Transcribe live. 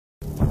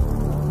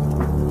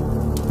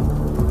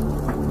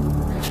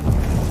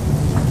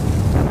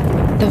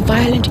The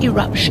violent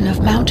eruption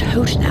of Mount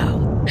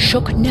Hotenau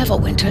shook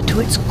Neverwinter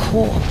to its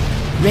core,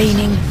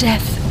 raining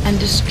death and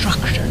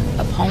destruction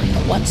upon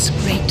the once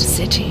great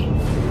city.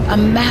 A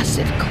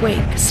massive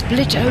quake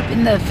split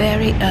open the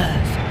very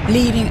earth,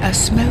 leaving a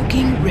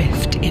smoking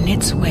rift in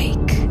its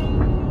wake.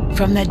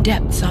 From the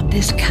depths of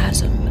this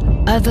chasm,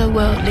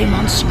 otherworldly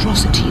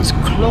monstrosities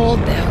clawed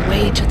their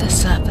way to the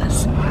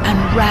surface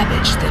and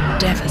ravaged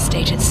the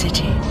devastated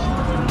city.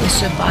 The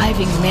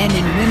surviving men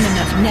and women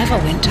of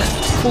Neverwinter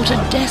fought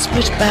a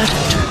desperate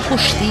battle to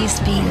push these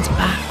fiends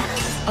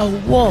back. A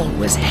wall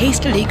was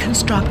hastily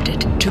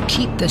constructed to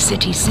keep the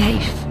city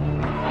safe,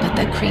 but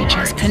the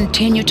creatures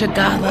continued to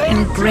gather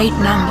in great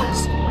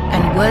numbers,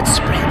 and word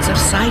spreads of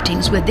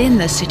sightings within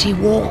the city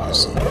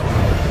walls.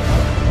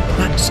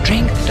 But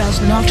strength does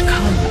not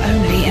come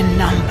only in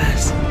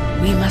numbers.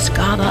 We must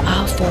gather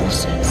our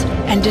forces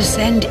and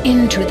descend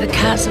into the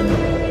chasm.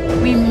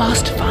 We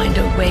must find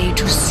a way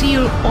to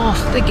seal off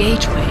the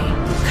gateway,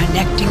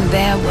 connecting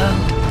their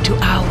world to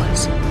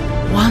ours,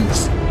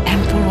 once